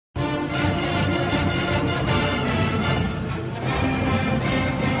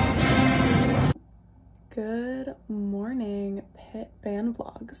Good morning, Pitt Band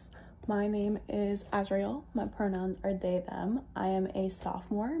Vlogs. My name is Azriel. My pronouns are they, them. I am a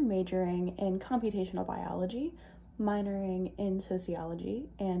sophomore majoring in computational biology, minoring in sociology,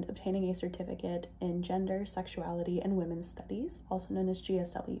 and obtaining a certificate in gender, sexuality, and women's studies, also known as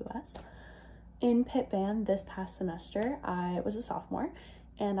GSWS. In Pitt Band this past semester, I was a sophomore,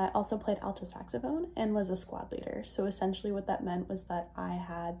 and I also played alto saxophone and was a squad leader. So essentially what that meant was that I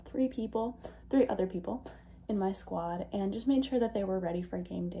had three other people in my squad, and just made sure that they were ready for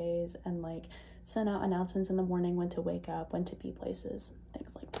game days and like sent out announcements in the morning when to wake up, when to be places,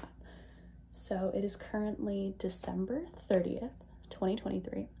 things like that. So it is currently December 30th,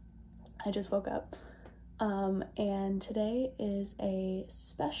 2023. I just woke up. And today is a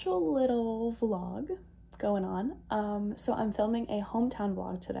special little vlog going on. So I'm filming a hometown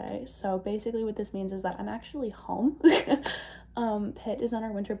vlog today. So basically what this means is that I'm actually home. Pitt is on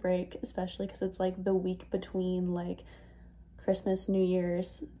our winter break, especially because it's like the week between like Christmas, New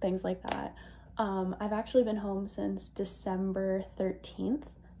Year's, things like that. I've actually been home since December 13th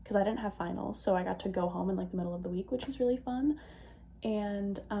because I didn't have finals, so I got to go home in like the middle of the week, which is really fun.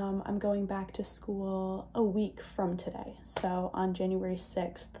 And I'm going back to school a week from today. So on January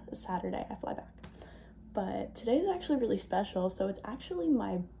 6th, Saturday, I fly back. But today is actually really special. So it's actually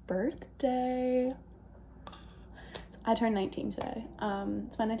my birthday. I turned 19 today.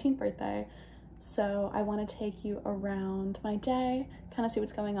 It's my 19th birthday. So I want to take you around my day, kind of see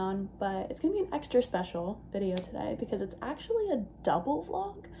what's going on. But it's going to be an extra special video today because it's actually a double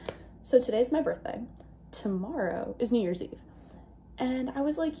vlog. So today's my birthday. Tomorrow is New Year's Eve. And I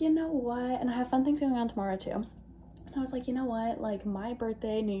was like, you know what? And I have fun things going on tomorrow too. And I was like, you know what? Like my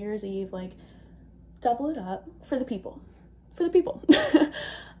birthday, New Year's Eve, like double it up for the people.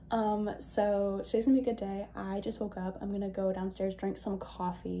 So today's gonna be a good day. I just woke up. I'm gonna go downstairs, drink some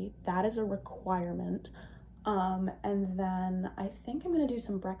coffee. That is a requirement. And then I think I'm gonna do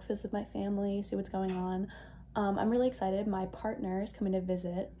some breakfast with my family, see what's going on. I'm really excited. My partner is coming to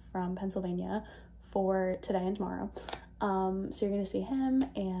visit from Pennsylvania for today and tomorrow. So you're gonna see him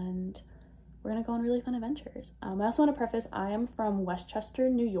and we're gonna go on really fun adventures. I also want to preface, I am from Westchester,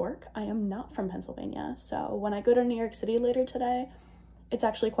 New York. I am not from Pennsylvania. So when I go to New York City later today, it's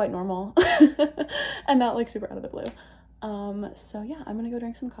actually quite normal and not like super out of the blue. So yeah, I'm gonna go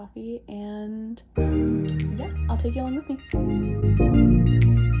drink some coffee and yeah, I'll take you along with me.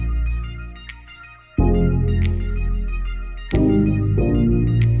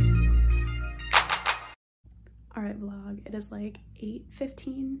 Alright vlog, it is like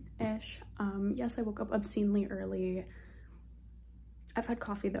 8:15-ish. Yes, I woke up obscenely early. I've had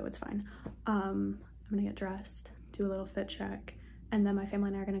coffee though, it's fine. I'm gonna get dressed, do a little fit check, and then my family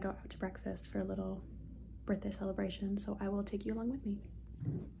and I are gonna go out to breakfast for a little birthday celebration, so I will take you along with me.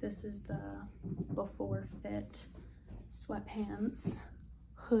 This is the before fit, sweatpants,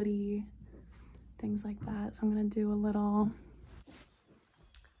 hoodie, things like that. So I'm gonna do a little,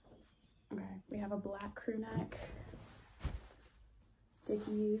 okay, we have a black crew neck,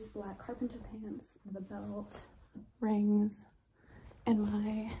 Dickies, black carpenter pants, the belt, rings, and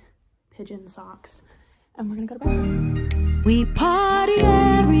my pigeon socks. And we're gonna go to breakfast. We party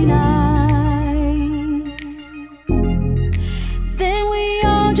every night, then we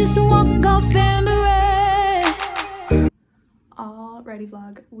all just walk off in the rain. Alrighty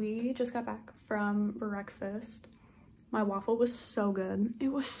vlog, we just got back from breakfast. My waffle was so good.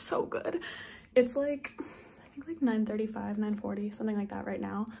 It was so good. It's like, I think like 9:35, 9:40, something like that right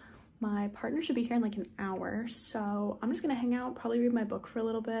now. My partner should be here in like an hour. So I'm just gonna hang out, probably read my book for a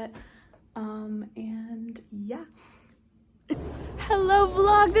little bit. And yeah. Hello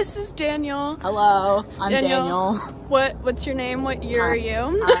vlog, this is Daniel. Hello, I'm Daniel. What's your name? What year are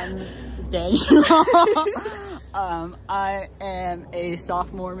you? I'm Daniel. I am a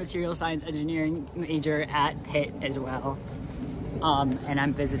sophomore material science engineering major at Pitt as well. And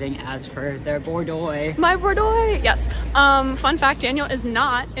I'm visiting as for their Bordeaux. My Bordeaux, yes. Fun fact, Daniel is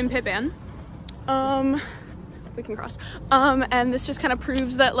not in Pitt Band. We can cross. And this just kind of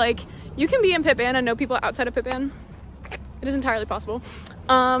proves that like you can be in Pitt Band and know people outside of Pitt Band. It is entirely possible.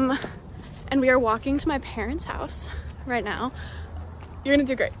 And we are walking to my parents' house right now. You're gonna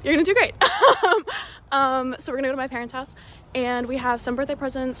do great. You're gonna do great. So we're gonna go to my parents' house and we have some birthday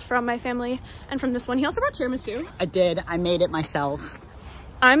presents from my family and from this one. He also brought tiramisu. I did. I made it myself.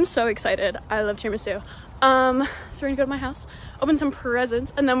 I'm so excited. I love tiramisu. So we're gonna go to my house, open some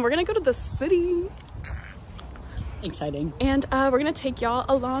presents, and then we're gonna go to the city. Exciting. And we're gonna take y'all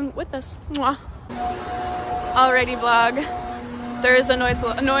along with us. Mwah. Alrighty vlog. There is a noise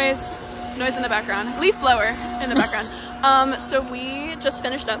in the background. Leaf blower in the background. So we just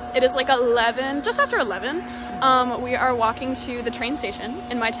finished up. It is like 11, just after 11. We are walking to the train station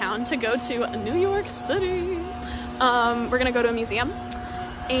in my town to go to New York City. We're gonna go to a museum,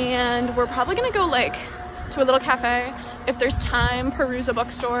 and we're probably gonna go like to a little cafe. If there's time, peruse a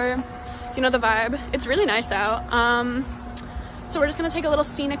bookstore. You know the vibe. It's really nice out. So we're just gonna take a little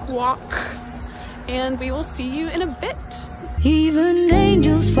scenic walk, and we will see you in a bit. Even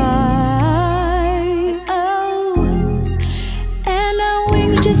angels fly, oh, and our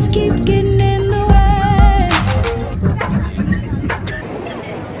wings just keep getting in the way.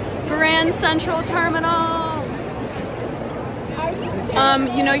 Grand Central Terminal.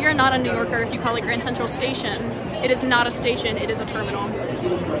 You know you're not a New Yorker if you call it Grand Central Station. It is not a station, it is a terminal.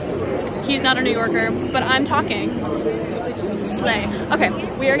 He's not a New Yorker, but I'm talking. Slay. Okay,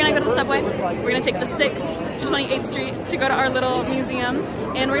 we are gonna go to the subway. We're gonna take the 6 to 28th Street to go to our little museum,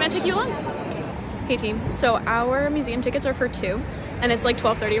 and we're gonna take you along. Hey team, so our museum tickets are for 2, and it's like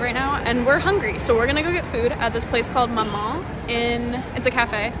 12:30 right now, and we're hungry, so we're gonna go get food at this place called Maman it's a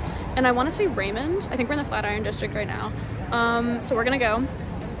cafe, and I wanna say Raymond. I think we're in the Flatiron District right now. So we're gonna go,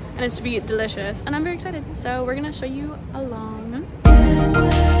 and it's to be delicious, and I'm very excited, so we're gonna show you along.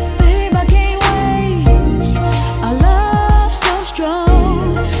 Babe, I can't wait. Our love so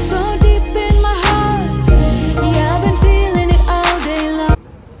strong, so deep in my heart. Yeah, I've been feeling it all day long.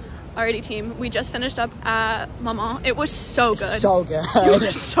 Alrighty team, we just finished up at Maman. It was so good. So good. It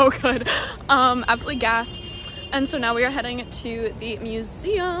was so good. Absolutely gas. And so now we are heading to the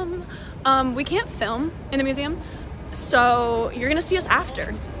museum. We can't film in the museum, so you're gonna see us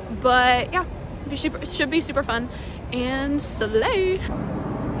after. But yeah, it should be super fun and slay.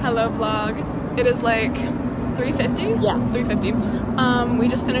 Hello vlog. It is like 3:50? Yeah. 3:50. We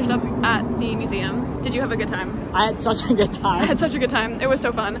just finished up at the museum. Did you have a good time? I had such a good time. I had such a good time. It was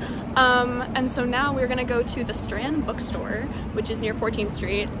so fun. And so now we're gonna go to the Strand bookstore, which is near 14th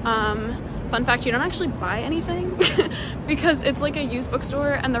Street. Fun fact, you don't actually buy anything because it's like a used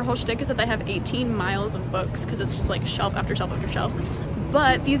bookstore, and their whole shtick is that they have 18 miles of books because it's just like shelf after shelf after shelf.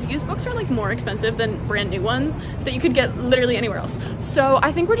 But these used books are like more expensive than brand new ones that you could get literally anywhere else. So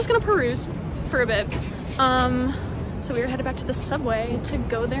I think we're just gonna peruse for a bit. So we are headed back to the subway to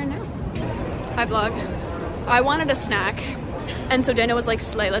go there now. Hi vlog. I wanted a snack, and so Daniel was like,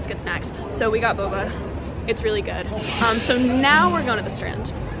 slay, let's get snacks. So we got boba. It's really good. So now we're going to the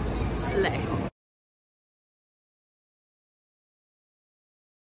Strand. Slay.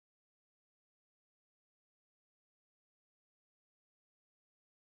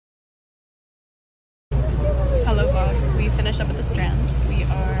 Hello vlog. We finished up at the Strand. We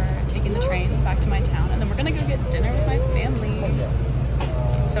are taking the train back to my town, and then we're gonna go get dinner with my family.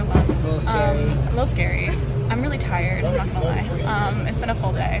 So fun. A little scary. A little scary. I'm really tired, I'm not gonna lie. It's been a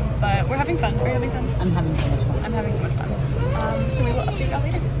full day, but we're having fun. We're having fun. I'm having so much fun. I'm having so much fun. So we will update y'all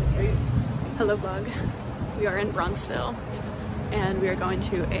later. Hello vlog. We are in Bronxville, and we are going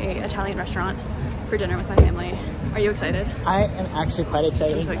to an Italian restaurant for dinner with my family. Are you excited? I am actually quite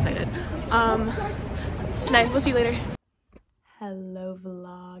excited. I'm so excited. Slay, we'll see you later. Hello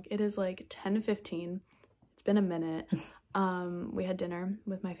vlog. It is like 10:15. It's been a minute. We had dinner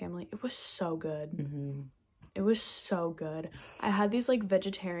with my family. It was so good. Mm-hmm. It was so good. I had these like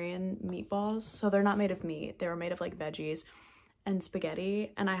vegetarian meatballs, so they're not made of meat. They were made of like veggies and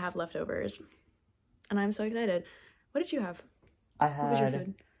spaghetti, and I have leftovers, and I'm so excited. What did you have? I What was your had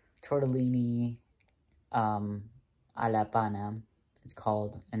food? tortellini alla panna, it's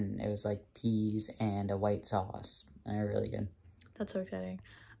called, and it was like peas and a white sauce, and they're really good. That's so exciting.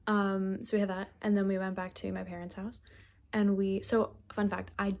 So we had that, and then we went back to my parents' house, and so fun fact,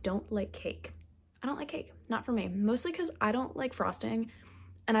 I don't like cake. I don't like cake, not for me, mostly because I don't like frosting,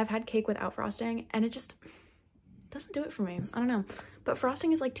 and I've had cake without frosting, and it just doesn't do it for me. I don't know, but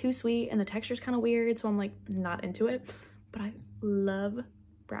frosting is like too sweet, and the texture's kind of weird, so I'm like not into it. But I love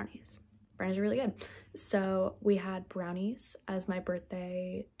brownies. Brownies are really good. So we had brownies as my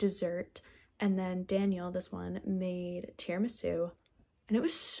birthday dessert, and then Daniel, this one, made tiramisu, and it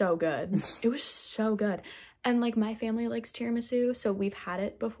was so good. It was so good. And like my family likes tiramisu, so we've had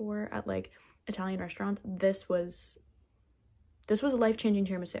it before at like Italian restaurants. This was a life-changing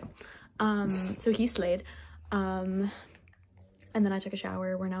tiramisu. So he slayed. And then I took a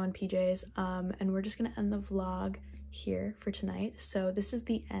shower. We're now in PJs, and we're just gonna end the vlog here for tonight. So this is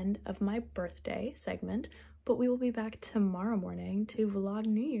the end of my birthday segment, but we will be back tomorrow morning to vlog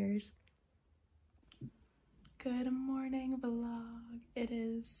New Year's. Good morning vlog. It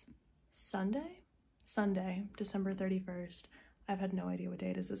is Sunday, December 31st. I've had no idea what day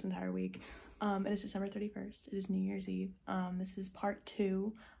it is this entire week. It is December 31st. It is New Year's Eve. This is part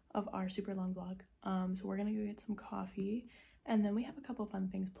 2 of our super long vlog. So we're gonna go get some coffee, and then we have a couple fun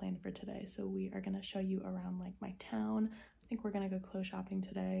things planned for today. So we are gonna show you around like my town. I think we're gonna go clothes shopping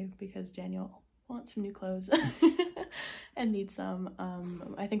today because Daniel wants some new clothes and needs some.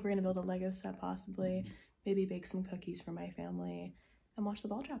 I think we're gonna build a Lego set possibly, maybe bake some cookies for my family, and watch the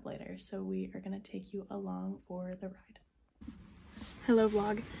ball drop later. So we are gonna take you along for the ride. Hello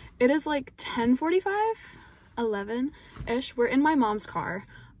vlog. It is like 10:45, 11-ish. We're in my mom's car.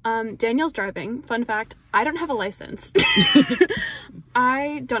 Daniel's driving. Fun fact, I don't have a license.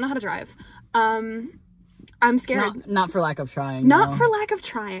 I don't know how to drive. I'm scared. Not for lack of trying. Not for lack of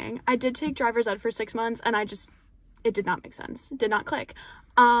trying. I did take driver's ed for 6 months and it did not make sense. It did not click.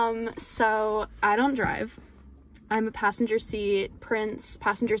 So I don't drive. I'm a passenger seat prince,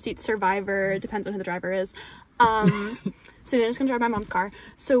 passenger seat survivor. Depends on who the driver is. So Dana's gonna drive my mom's car.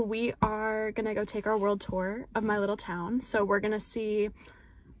 So we are gonna go take our world tour of my little town. So we're gonna see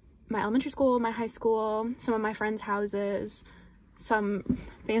my elementary school, my high school, some of my friends' houses, some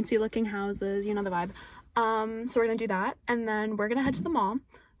fancy looking houses, you know the vibe. So we're gonna do that, and then we're gonna head to the mall.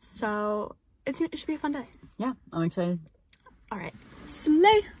 So it should be a fun day. Yeah, I'm excited. All right,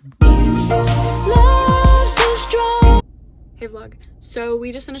 slay. Hey vlog. So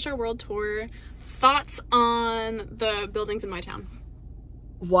we just finished our world tour. Thoughts on the buildings in my town?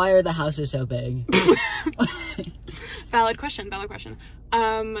 Why are the houses so big? Valid question.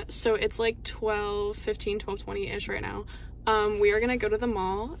 So it's like 12:20-ish right now. We are gonna go to the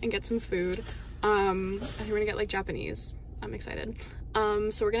mall and get some food. I think we're gonna get like Japanese. I'm excited.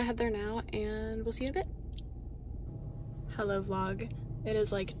 So we're gonna head there now and we'll see you in a bit. Hello vlog. It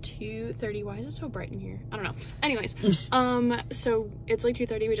is like 2:30. Why is it so bright in here? I don't know. Anyways, so it's like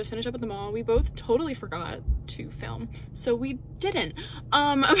 2:30. We just finished up at the mall. We both totally forgot to film, so we didn't.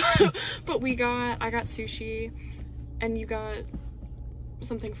 But I got sushi, and you got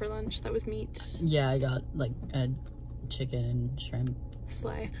something for lunch that was meat. Yeah, I got like a chicken and shrimp.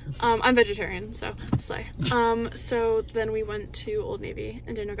 Slay. I'm vegetarian, so slay. So then we went to Old Navy,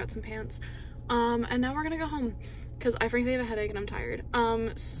 and Daniel got some pants. And now we're gonna go home, because I frankly have a headache and I'm tired.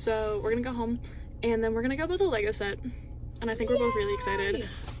 So we're gonna go home and then we're gonna go build a Lego set. And I think we're both really excited.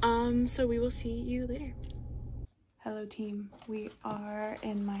 So we will see you later. Hello team, we are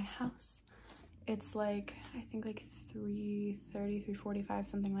in my house. It's like, I think like 3:30, 3:45,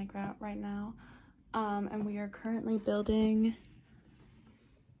 something like that right now. And we are currently building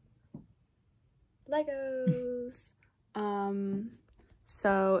Legos.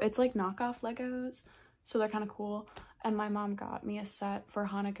 So it's like knockoff Legos. So they're kind of cool, and my mom got me a set for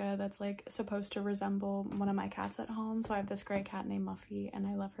Hanukkah that's like supposed to resemble one of my cats at home. So I have this gray cat named Muffy, and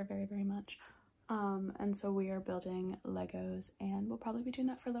I love her very, very much. And so we are building Legos, and we'll probably be doing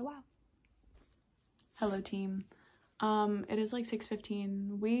that for a little while. Hello team. It is like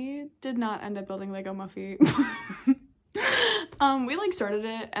 6:15. We did not end up building Lego Muffy. We like started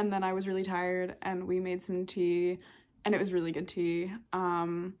it, and then I was really tired, and we made some tea, and it was really good tea.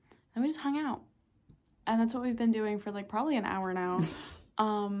 And we just hung out. And that's what we've been doing for like probably an hour now.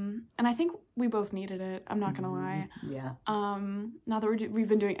 And I think we both needed it. I'm not gonna lie. Yeah. Not that we've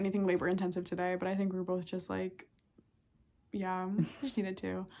been doing anything labor intensive today, but I think we're both just like, yeah, we just needed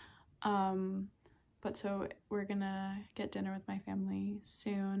to. But so we're gonna get dinner with my family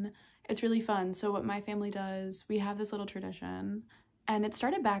soon. It's really fun. So what my family does, we have this little tradition, and it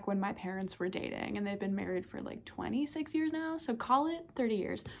started back when my parents were dating, and they've been married for like 26 years now. So call it 30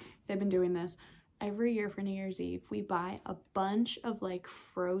 years. They've been doing this. Every year for New Year's Eve, we buy a bunch of like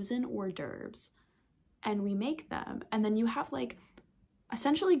frozen hors d'oeuvres and we make them. And then you have like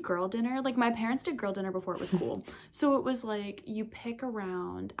essentially girl dinner. Like my parents did girl dinner before it was cool. So it was like you pick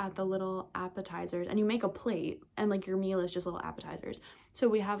around at the little appetizers and you make a plate, and like your meal is just little appetizers. So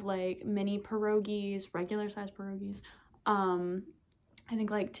we have like mini pierogies, regular size pierogies. I think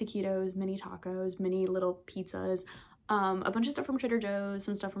like taquitos, mini tacos, mini little pizzas, a bunch of stuff from Trader Joe's,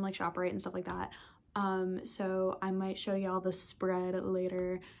 some stuff from like ShopRite and stuff like that. So I might show y'all the spread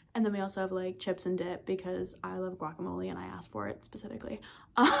later. And then we also have like chips and dip because I love guacamole and I asked for it specifically.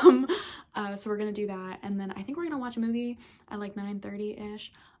 So we're gonna do that, and then I think we're gonna watch a movie at like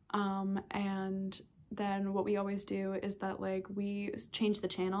 9:30-ish. And then what we always do is that like we change the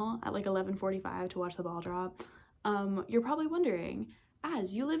channel at like 11:45 to watch the ball drop. You're probably wondering,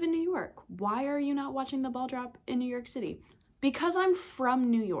 as you live in New York, why are you not watching the ball drop in New York City? Because I'm from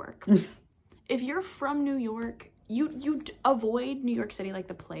New York. If you're from New York, you avoid New York City like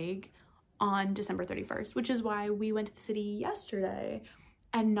the plague on December 31st, which is why we went to the city yesterday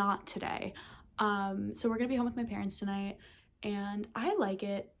and not today. So we're gonna be home with my parents tonight, and I like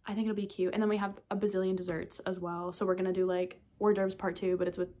it. I think it'll be cute. And then we have a bazillion desserts as well. So we're gonna do like hors d'oeuvres part 2, but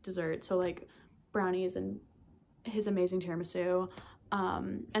it's with dessert. So like brownies and his amazing tiramisu.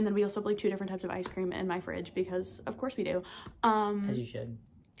 And then we also have like 2 different types of ice cream in my fridge because of course we do. As you should.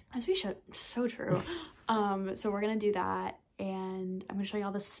 As we should. So true. So we're gonna do that, and I'm gonna show you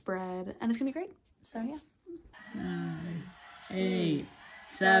all the spread, and it's gonna be great. So yeah. 9, 8,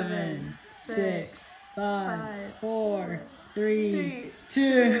 7, 6, 5, 4, 3,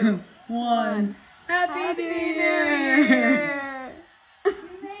 2, 1. Happy New Year! We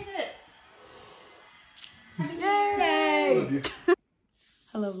made it! Yay!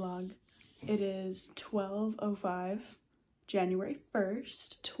 Hello vlog. It is 12:05, January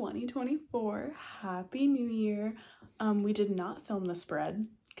 1st, 2024. Happy New Year. We did not film the spread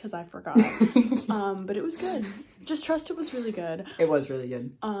because I forgot. But it was good. Just trust it was really good. It was really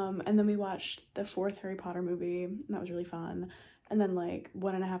good. And then we watched the 4th Harry Potter movie, and that was really fun. And then like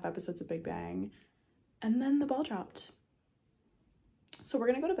 1.5 episodes of Big Bang. And then the ball dropped. So we're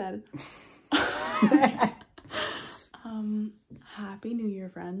gonna go to bed. Happy New Year,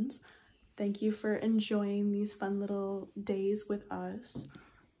 friends. Thank you for enjoying these fun little days with us.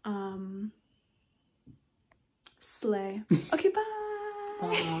 Slay. Okay, bye.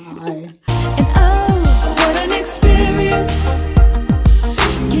 Bye.